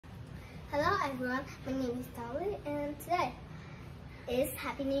Hello everyone, my name is Dolly and today is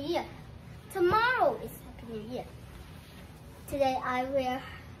Happy New Year. Tomorrow is Happy New Year. Today I wear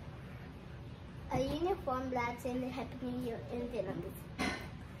a uniform that's in the Happy New Year in Vietnamese.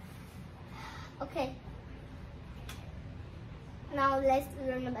 Okay, now let's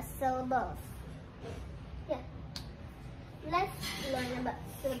learn about syllables. Yeah, let's learn about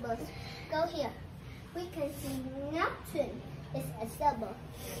syllables. Go here. We can see Neptune is a syllable.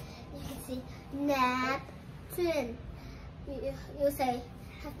 You can see Neptune. You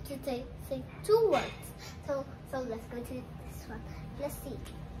have to say two words. So let's go to this one. Let's see.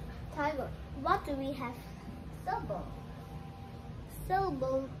 Tiger. What do we have? Syllable.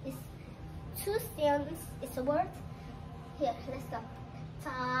 Syllable is two sounds. It's a word. Here, let's go.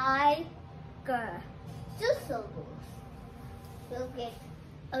 Tiger. Two syllables. We'll get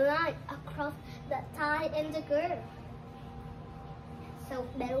a line across the tie and the girl. So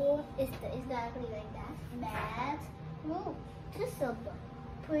bedroom is exactly like that. Bedroom. Two syllables.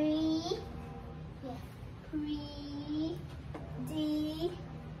 Predicate.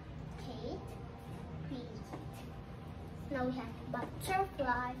 Now we have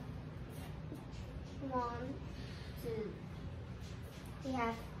butterfly. 1, 2. We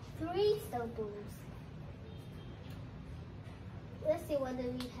have 3 syllables. Let's see what do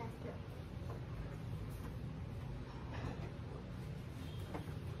we have now.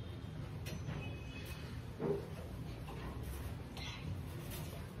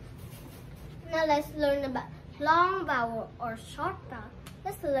 Now let's learn about long vowel or short vowel.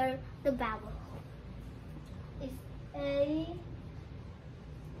 Let's learn the vowel. It's A,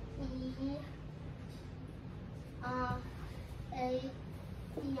 E, R, A, E,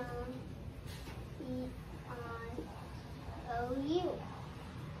 I, O, U.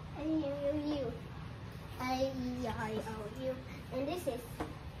 A, U, A, E, I, O, U. And this is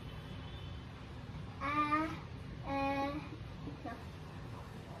A, no.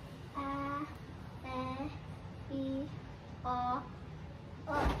 A, E, O, O.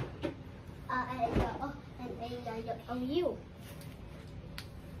 A, E, O, and A, I, O, U.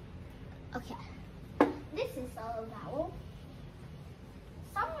 Okay. This is all vowel.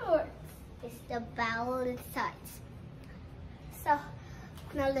 Some words is the vowel inside. So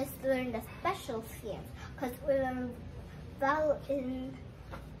now let's learn the special sounds, because we learn vowel in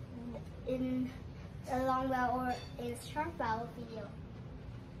the long vowel or in short vowel video.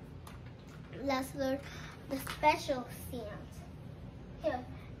 Let's learn the special sounds. Here,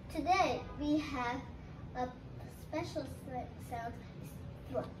 today we have a special sound. It's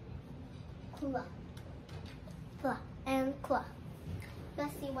cla, cla, and cla.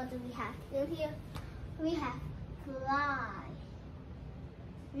 Let's see what do we have. In here we have fly.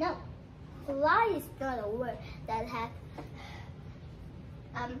 No, fly is not a word that has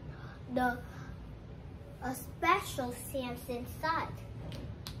a special sound inside.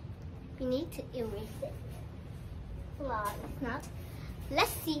 We need to erase it. Fly is not.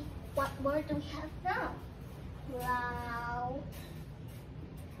 Let's see what word do we have now. Flower.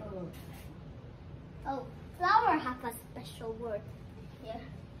 Oh, flower have a special word here.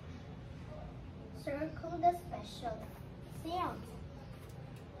 Circle the special sound.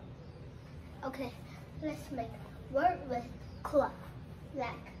 Okay, let's make a word with clock,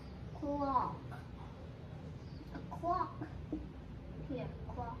 like clock. A clock. Here,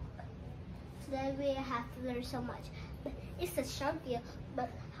 clock. Today we have to learn so much. It's a short video, but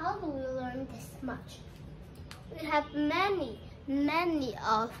how do we learn this much? We have many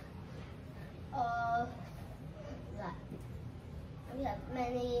of that. We have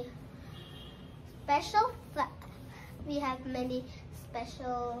many special. We have many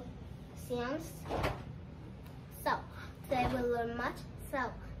special sounds. So today we'll learn much.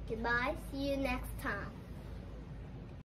 So goodbye. See you next time.